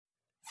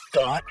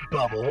Thought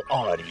Bubble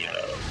Audio.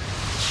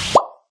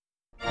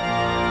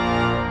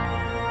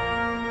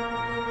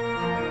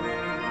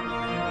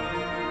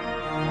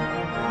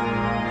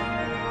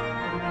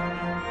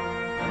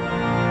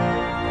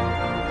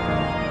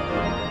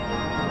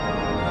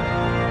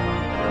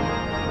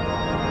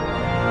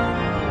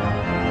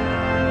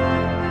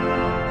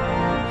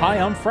 Hi,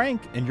 I'm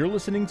Frank, and you're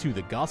listening to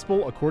The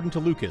Gospel According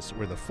to Lucas,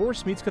 where the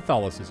Force meets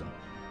Catholicism.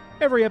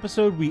 Every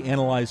episode, we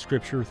analyze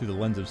Scripture through the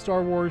lens of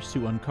Star Wars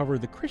to uncover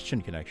the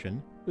Christian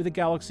connection with a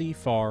galaxy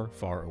far,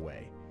 far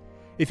away.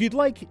 If you'd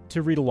like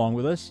to read along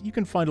with us, you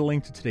can find a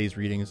link to today's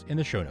readings in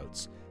the show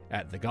notes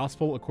at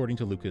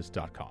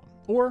thegospelaccordingtolucas.com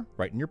or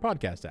right in your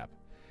podcast app.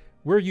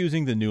 We're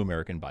using the New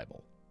American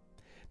Bible.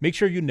 Make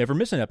sure you never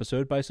miss an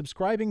episode by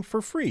subscribing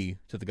for free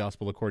to The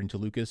Gospel According to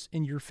Lucas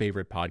in your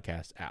favorite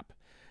podcast app.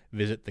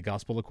 Visit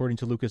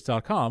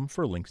thegospelaccordingtolucas.com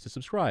for links to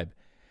subscribe.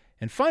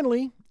 And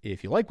finally,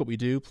 if you like what we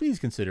do, please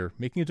consider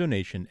making a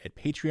donation at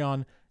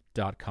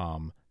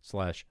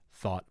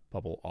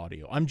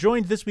patreon.com/thoughtbubbleaudio. I'm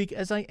joined this week,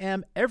 as I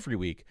am every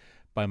week,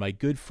 by my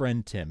good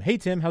friend Tim. Hey,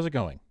 Tim, how's it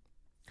going?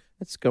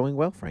 It's going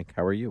well, Frank.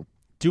 How are you?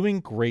 Doing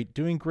great,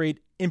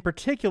 in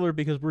particular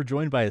because we're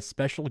joined by a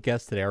special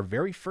guest today, our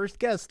very first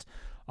guest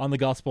on The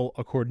Gospel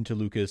According to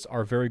Lucas,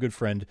 our very good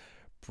friend,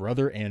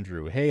 Brother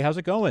Andrew. Hey, how's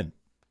it going?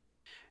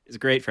 It's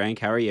great, Frank.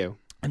 How are you?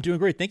 I'm doing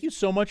great. Thank you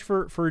so much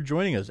for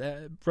joining us.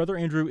 Brother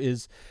Andrew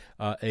is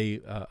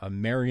a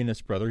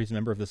Marianist brother. He's a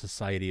member of the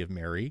Society of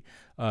Mary.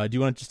 Do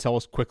you want to just tell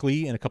us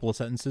quickly in a couple of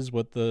sentences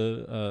what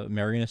the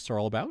Marianists are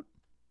all about?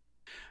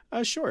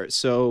 Sure.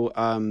 So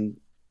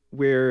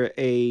we're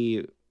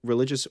a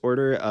religious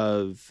order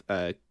of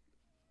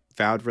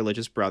vowed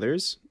religious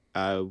brothers.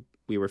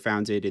 We were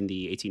founded in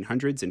the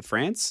 1800s in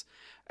France,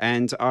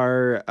 and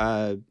our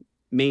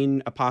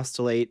main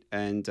apostolate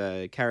and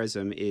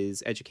charism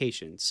is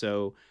education.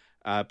 So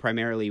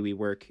primarily, we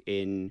work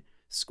in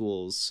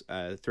schools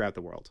throughout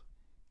the world.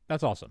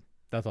 That's awesome.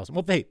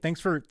 Well, hey,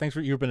 thanks for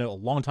you've been a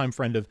longtime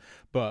friend of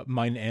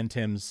mine and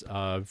Tim's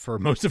for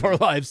most of our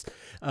lives,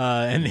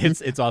 and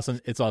it's awesome.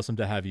 It's awesome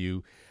to have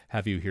you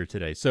here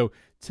today. So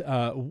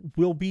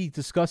we'll be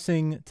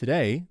discussing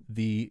today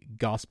the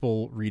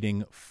gospel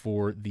reading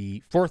for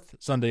the fourth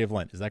Sunday of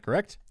Lent. Is that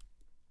correct?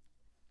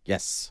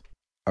 Yes.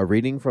 A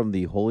reading from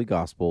the Holy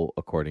Gospel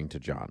according to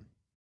John.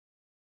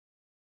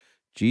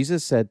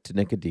 Jesus said to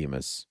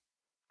Nicodemus,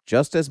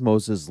 "Just as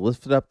Moses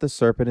lifted up the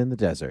serpent in the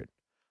desert,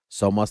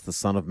 so must the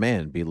Son of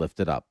Man be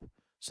lifted up,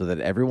 so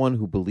that everyone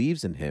who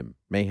believes in him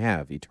may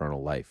have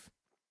eternal life.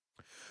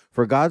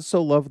 For God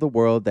so loved the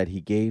world that he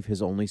gave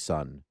his only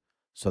Son,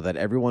 so that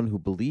everyone who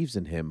believes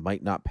in him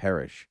might not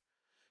perish,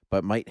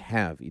 but might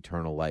have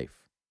eternal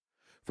life.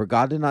 For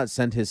God did not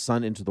send his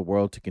Son into the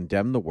world to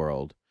condemn the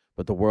world,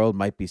 but the world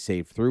might be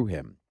saved through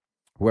him.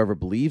 Whoever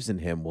believes in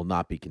him will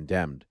not be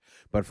condemned,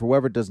 but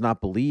whoever does not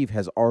believe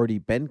has already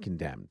been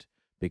condemned,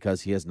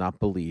 because he has not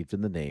believed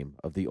in the name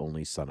of the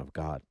only Son of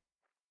God.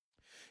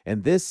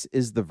 And this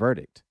is the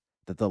verdict,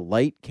 that the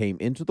light came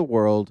into the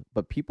world,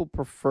 but people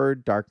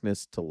preferred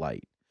darkness to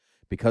light,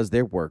 because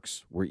their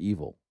works were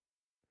evil.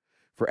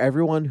 For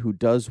everyone who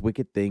does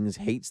wicked things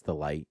hates the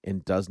light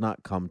and does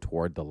not come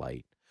toward the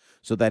light,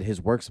 so that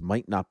his works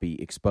might not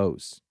be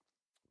exposed.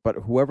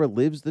 But whoever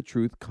lives the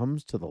truth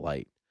comes to the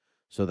light,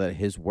 so that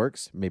his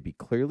works may be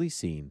clearly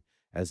seen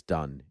as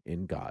done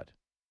in God."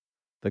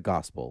 The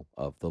Gospel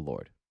of the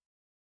Lord.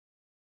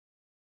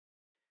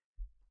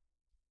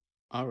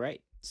 All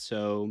right.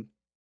 So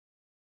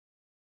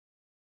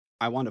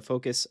I want to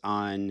focus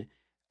on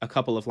a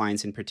couple of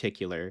lines in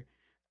particular,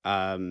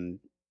 and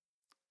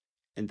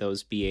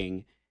those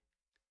being,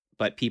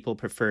 "But people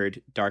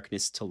preferred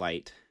darkness to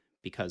light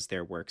because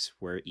their works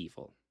were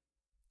evil."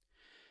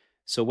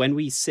 So when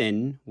we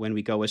sin, when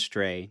we go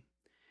astray,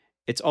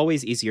 it's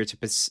always easier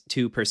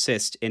to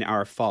persist in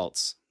our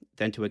faults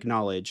than to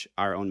acknowledge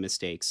our own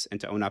mistakes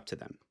and to own up to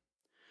them.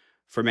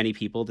 For many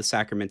people, the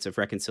sacrament of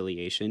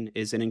reconciliation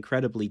is an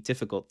incredibly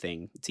difficult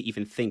thing to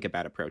even think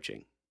about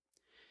approaching.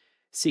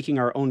 Seeking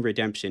our own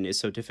redemption is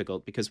so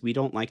difficult because we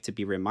don't like to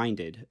be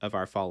reminded of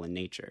our fallen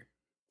nature.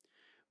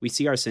 We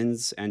see our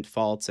sins and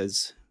faults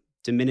as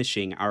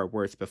diminishing our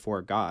worth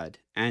before God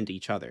and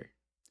each other.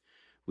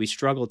 We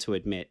struggle to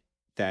admit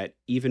that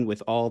even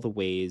with all the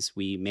ways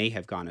we may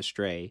have gone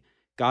astray,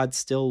 God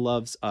still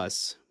loves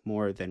us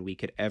more than we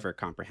could ever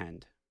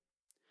comprehend.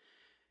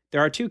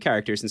 There are two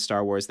characters in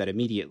Star Wars that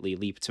immediately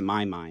leap to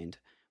my mind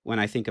when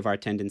I think of our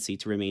tendency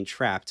to remain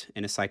trapped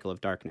in a cycle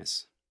of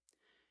darkness.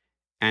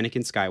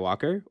 Anakin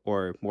Skywalker,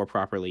 or more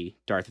properly,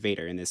 Darth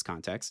Vader in this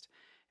context,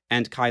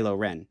 and Kylo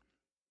Ren.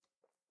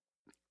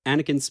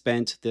 Anakin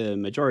spent the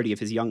majority of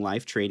his young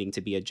life training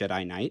to be a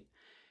Jedi Knight.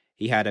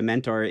 He had a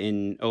mentor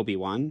in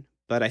Obi-Wan,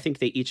 but I think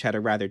they each had a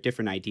rather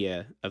different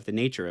idea of the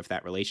nature of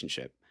that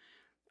relationship.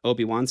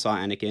 Obi-Wan saw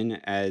Anakin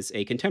as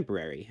a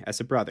contemporary, as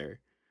a brother,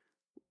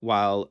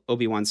 while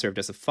Obi-Wan served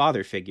as a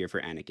father figure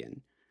for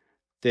Anakin.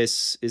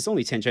 This is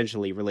only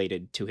tangentially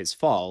related to his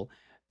fall,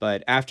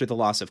 but after the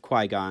loss of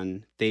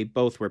Qui-Gon, they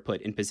both were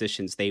put in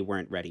positions they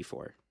weren't ready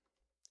for.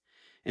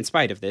 In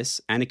spite of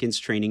this, Anakin's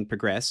training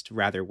progressed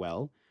rather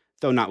well,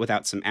 though not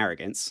without some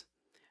arrogance,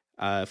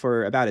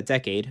 for about a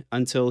decade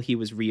until he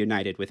was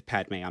reunited with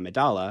Padme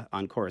Amidala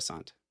on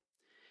Coruscant.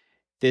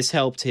 This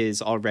helped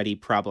his already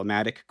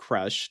problematic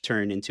crush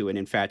turn into an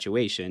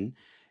infatuation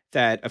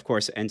that, of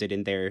course, ended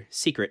in their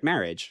secret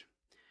marriage.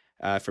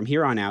 From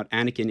here on out,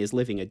 Anakin is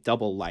living a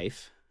double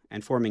life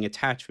and forming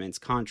attachments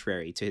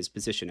contrary to his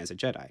position as a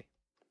Jedi.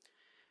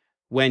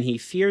 When he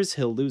fears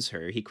he'll lose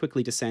her, he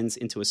quickly descends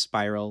into a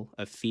spiral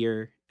of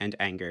fear and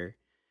anger,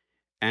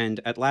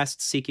 and at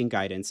last seeking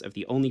guidance of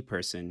the only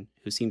person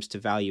who seems to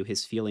value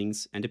his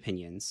feelings and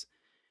opinions,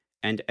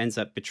 and ends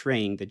up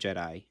betraying the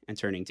Jedi and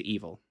turning to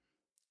evil.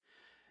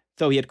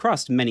 Though he had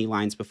crossed many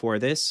lines before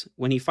this,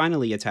 when he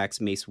finally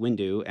attacks Mace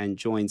Windu and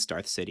joins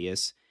Darth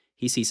Sidious,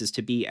 he ceases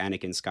to be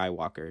Anakin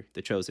Skywalker,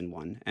 the Chosen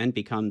One, and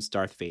becomes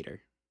Darth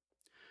Vader.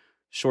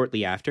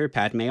 Shortly after,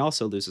 Padme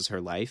also loses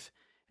her life,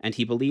 and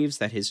he believes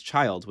that his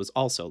child was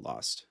also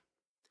lost.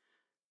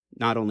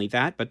 Not only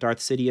that, but Darth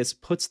Sidious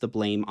puts the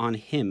blame on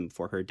him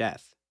for her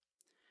death.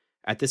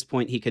 At this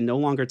point, he can no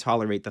longer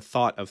tolerate the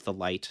thought of the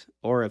light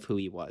or of who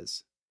he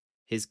was.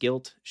 His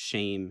guilt,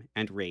 shame,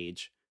 and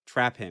rage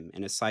trap him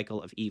in a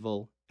cycle of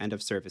evil and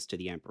of service to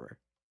the Emperor.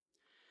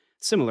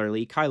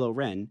 Similarly, Kylo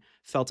Ren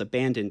felt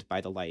abandoned by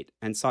the light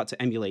and sought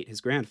to emulate his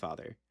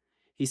grandfather.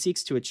 He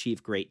seeks to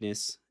achieve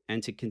greatness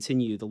and to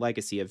continue the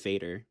legacy of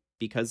Vader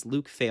because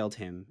Luke failed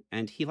him,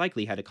 and he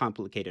likely had a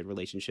complicated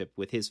relationship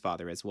with his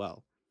father as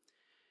well.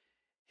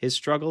 His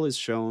struggle is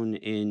shown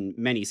in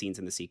many scenes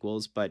in the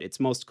sequels, but it's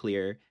most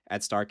clear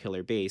at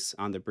Starkiller Base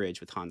on the bridge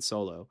with Han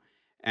Solo,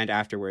 and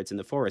afterwards in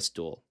the forest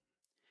duel.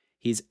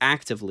 He's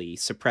actively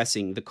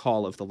suppressing the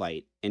call of the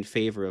light in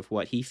favor of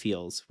what he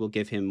feels will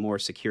give him more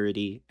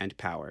security and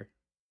power.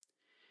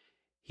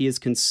 He is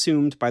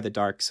consumed by the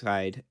dark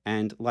side,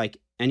 and like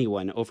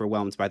anyone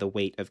overwhelmed by the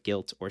weight of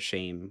guilt or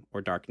shame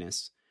or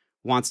darkness,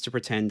 wants to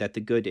pretend that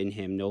the good in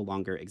him no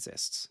longer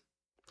exists.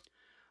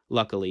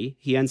 Luckily,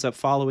 he ends up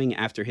following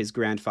after his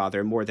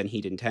grandfather more than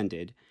he'd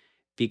intended,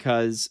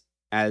 because,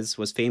 as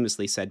was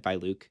famously said by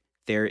Luke,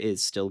 there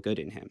is still good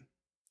in him.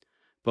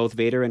 Both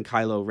Vader and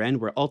Kylo Ren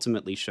were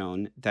ultimately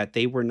shown that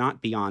they were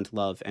not beyond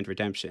love and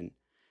redemption.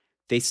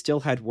 They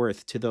still had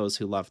worth to those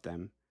who loved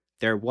them.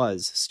 There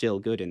was still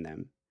good in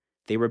them.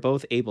 They were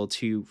both able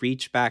to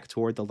reach back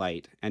toward the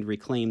light and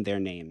reclaim their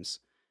names.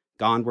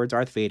 Gone were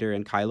Darth Vader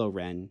and Kylo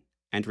Ren,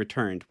 and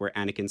returned were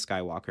Anakin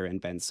Skywalker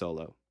and Ben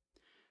Solo.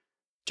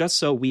 Just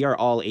so we are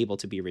all able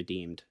to be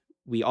redeemed,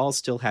 we all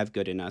still have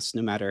good in us,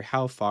 no matter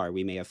how far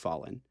we may have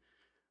fallen.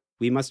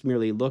 We must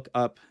merely look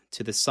up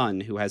to the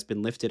Son who has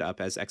been lifted up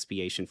as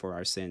expiation for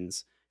our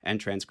sins and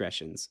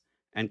transgressions,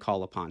 and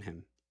call upon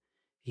him.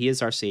 He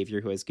is our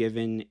Savior who has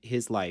given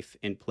his life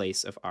in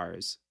place of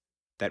ours,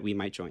 that we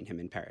might join him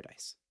in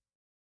paradise.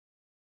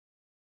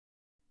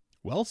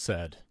 Well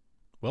said.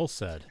 Well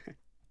said.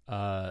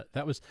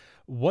 That was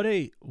what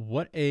a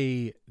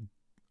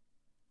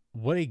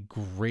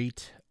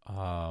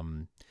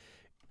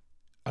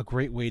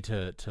great way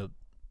to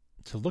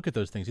look at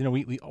those things. You know,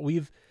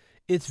 we've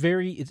it's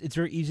very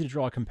easy to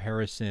draw a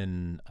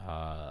comparison.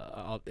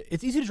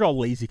 It's easy to draw a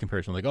lazy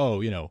comparison, like,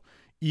 oh, you know,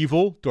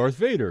 evil Darth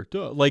Vader.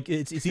 Duh. Like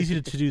it's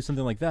easy to do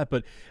something like that.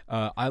 But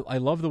I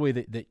love the way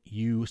that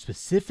you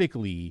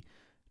specifically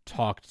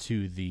talked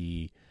to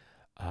the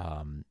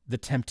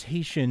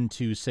temptation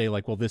to say,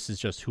 like, well, this is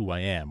just who I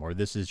am, or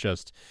this is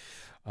just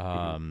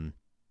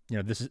you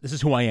know, this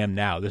is who I am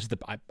now. This is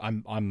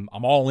I'm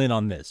all in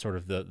on this, sort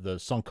of the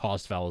sunk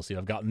cost fallacy.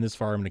 I've gotten this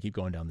far, I'm going to keep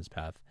going down this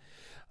path.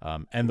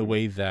 And the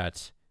way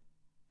that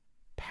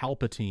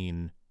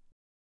Palpatine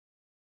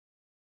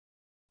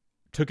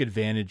took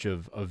advantage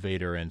of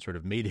Vader and sort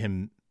of made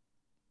him,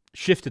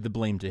 shifted the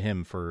blame to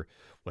him for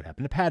what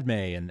happened to Padme,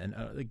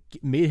 and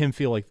made him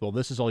feel like, well,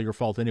 this is all your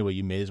fault anyway.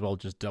 You may as well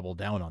just double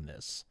down on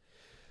this.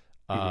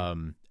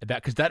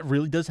 Because that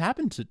really does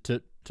happen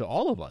to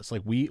all of us.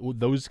 Like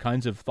those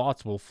kinds of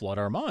thoughts will flood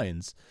our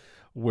minds,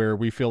 where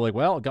we feel like,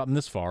 well, I've gotten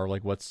this far.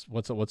 Like what's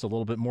a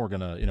little bit more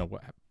gonna, you know,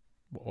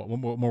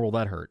 what more will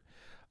that hurt?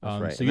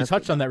 Right. So you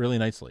touched on that really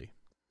nicely.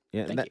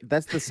 Yeah,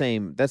 that's the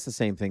same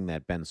thing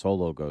that Ben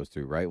Solo goes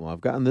through, right? Well, I've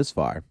gotten this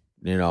far,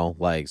 you know,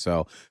 like,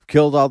 so I've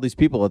killed all these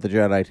people at the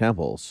Jedi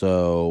Temple,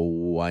 so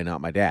why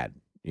not my dad?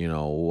 You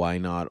know, why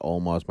not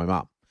almost my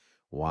mom?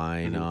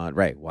 Why not,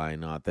 right? Why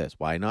not this?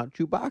 Why not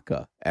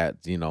Chewbacca?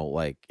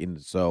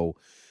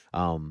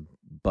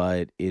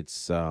 But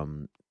it's,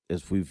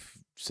 as we've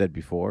said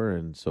before,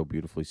 and so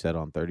beautifully said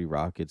on 30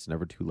 Rock, it's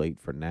never too late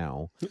for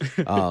now.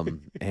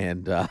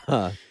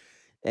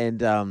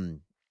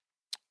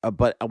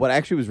 But what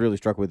actually was really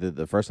struck with it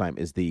the first time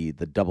is the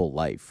double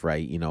life,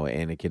 right? You know,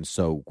 Anakin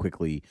so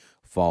quickly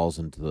falls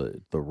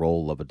into the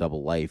role of a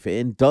double life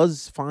and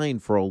does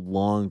find for a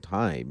long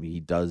time. He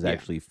does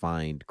actually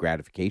find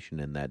gratification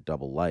in that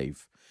double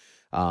life.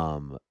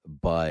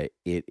 But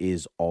it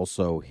is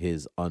also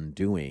his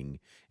undoing,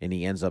 and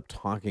he ends up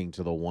talking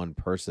to the one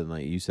person,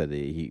 like you said, that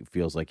he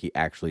feels like he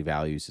actually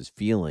values his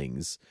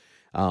feelings.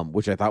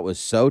 which I thought was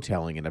so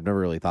telling, and I've never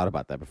really thought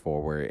about that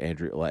before. Where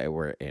Anakin,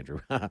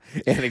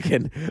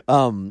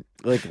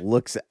 like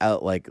looks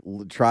out, like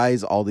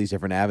tries all these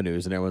different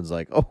avenues, and everyone's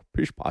like, "Oh,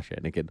 pish posh,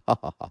 Anakin," ha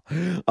ha ha.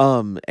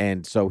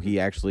 And so he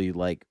actually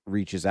like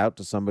reaches out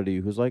to somebody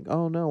who's like,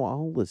 "Oh no,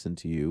 I'll listen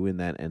to you," and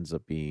that ends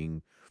up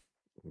being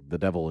the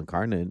devil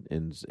incarnate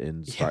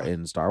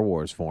in Star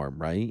Wars form,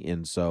 right?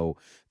 And so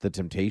the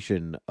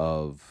temptation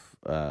of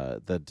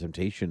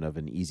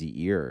an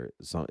easy ear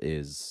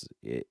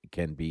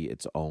can be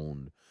its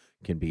own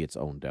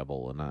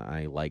devil, and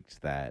I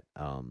liked that.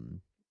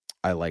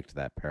 I liked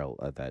that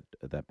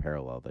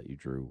parallel that you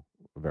drew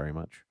very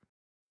much.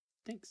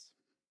 Thanks.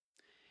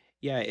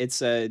 Yeah,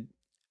 it's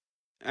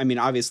I mean,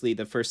 obviously,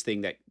 the first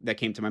thing that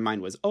came to my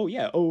mind was,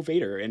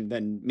 Vader, and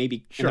then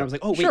maybe and then I was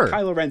like,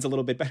 Kylo Ren's a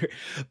little bit better,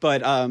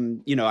 but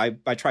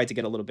I tried to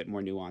get a little bit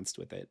more nuanced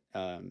with it,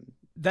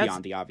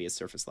 beyond the obvious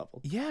surface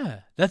level.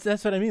 Yeah, that's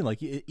what I mean.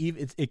 Like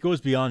it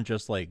goes beyond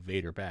just like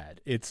Vader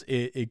bad.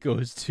 It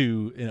goes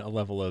to a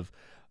level of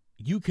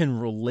you can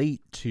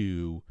relate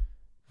to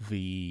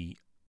the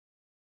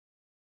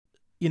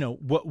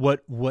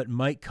what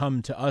might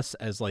come to us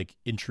as like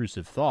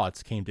intrusive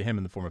thoughts came to him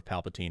in the form of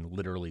Palpatine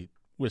literally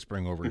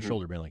whispering over his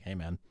shoulder, being like, "Hey,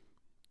 man,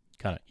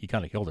 he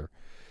kind of killed her."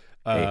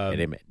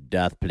 Hey,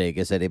 doth plague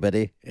us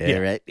anybody? Yeah,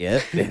 right. Yeah.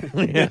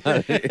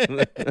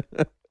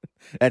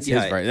 That's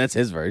his version. That's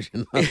his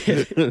version.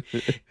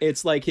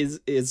 It's like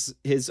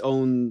his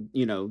own,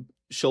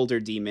 shoulder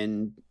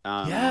demon.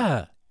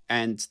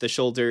 And the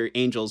shoulder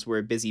angels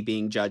were busy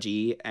being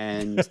judgy,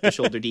 and the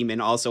shoulder demon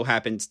also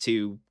happened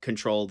to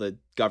control the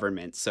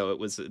government. So it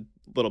was a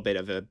little bit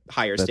of a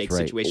higher stakes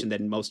situation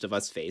than most of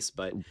us face.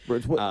 But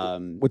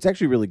what's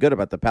actually really good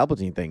about the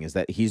Palpatine thing is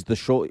that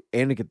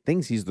Anakin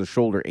thinks he's the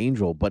shoulder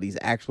angel, but he's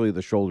actually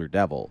the shoulder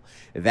devil.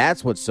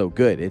 That's what's so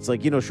good. It's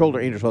like, shoulder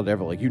angel, shoulder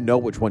devil, like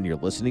which one you're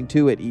listening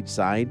to at each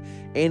side.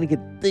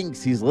 Anakin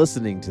thinks he's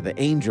listening to the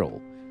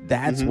angel.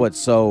 That's what's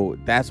so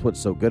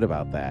good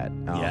about that.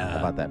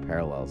 About that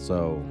parallel.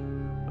 So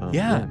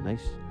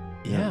nice.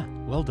 Yeah.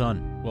 Well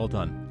done.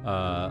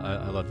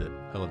 I loved it.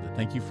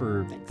 Thank you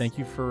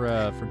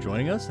for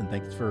joining us, and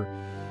thanks for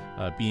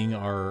being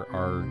our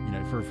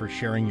for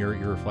sharing your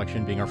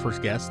reflection, being our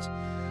first guest.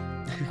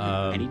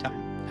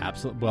 Anytime.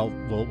 Absolutely. Well,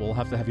 we'll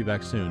have to have you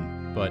back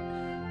soon. But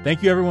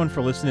thank you everyone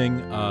for listening.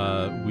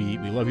 We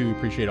love you. We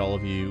appreciate all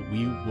of you.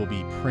 We will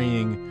be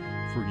praying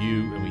for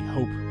you, and we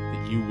hope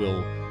that you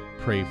will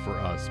pray for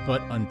us.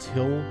 But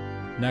until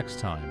next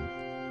time,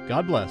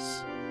 God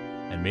bless,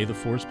 and may the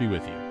Force be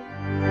with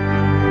you.